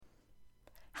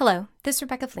Hello, this is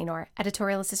Rebecca Fleenor,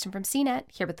 editorial assistant from CNET,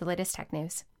 here with the latest tech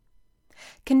news.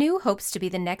 Canoo hopes to be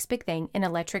the next big thing in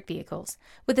electric vehicles,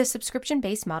 with a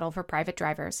subscription-based model for private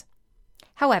drivers.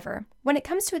 However, when it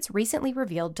comes to its recently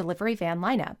revealed delivery van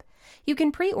lineup, you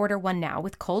can pre-order one now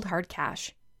with cold hard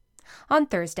cash. On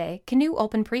Thursday, Canoo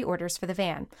opened pre-orders for the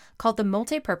van, called the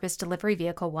Multi-Purpose Delivery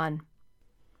Vehicle 1.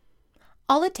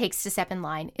 All it takes to step in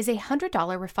line is a $100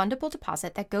 refundable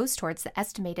deposit that goes towards the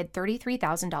estimated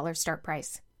 $33,000 start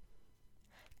price.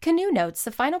 Canoo notes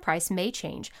the final price may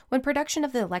change when production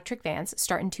of the electric vans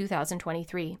start in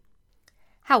 2023.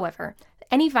 However,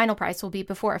 any final price will be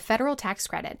before a federal tax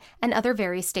credit and other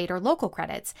various state or local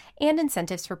credits and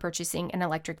incentives for purchasing an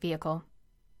electric vehicle.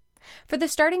 For the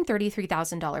starting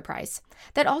 $33,000 price,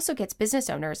 that also gets business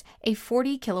owners a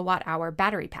 40 kilowatt-hour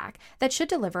battery pack that should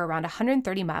deliver around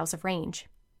 130 miles of range.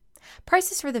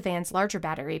 Prices for the van's larger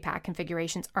battery pack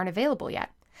configurations aren't available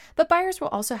yet, but buyers will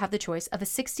also have the choice of a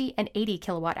 60 and 80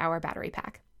 kilowatt-hour battery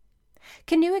pack.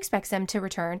 Canoo expects them to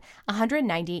return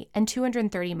 190 and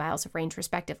 230 miles of range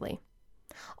respectively.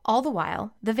 All the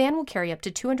while, the van will carry up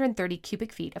to 230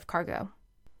 cubic feet of cargo.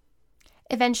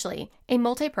 Eventually, a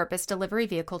multi-purpose delivery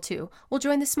vehicle 2 will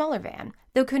join the smaller van,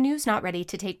 though Canoo's not ready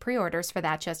to take pre-orders for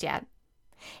that just yet.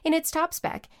 In its top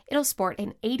spec, it'll sport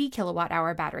an 80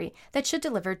 kilowatt-hour battery that should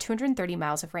deliver 230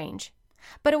 miles of range,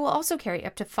 but it will also carry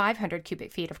up to 500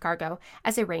 cubic feet of cargo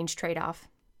as a range trade-off.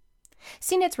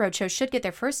 CNET's Roadshow should get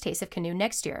their first taste of Canoo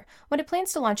next year when it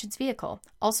plans to launch its vehicle,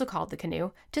 also called the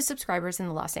Canoo, to subscribers in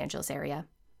the Los Angeles area.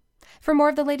 For more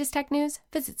of the latest tech news,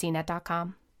 visit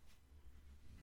cnet.com.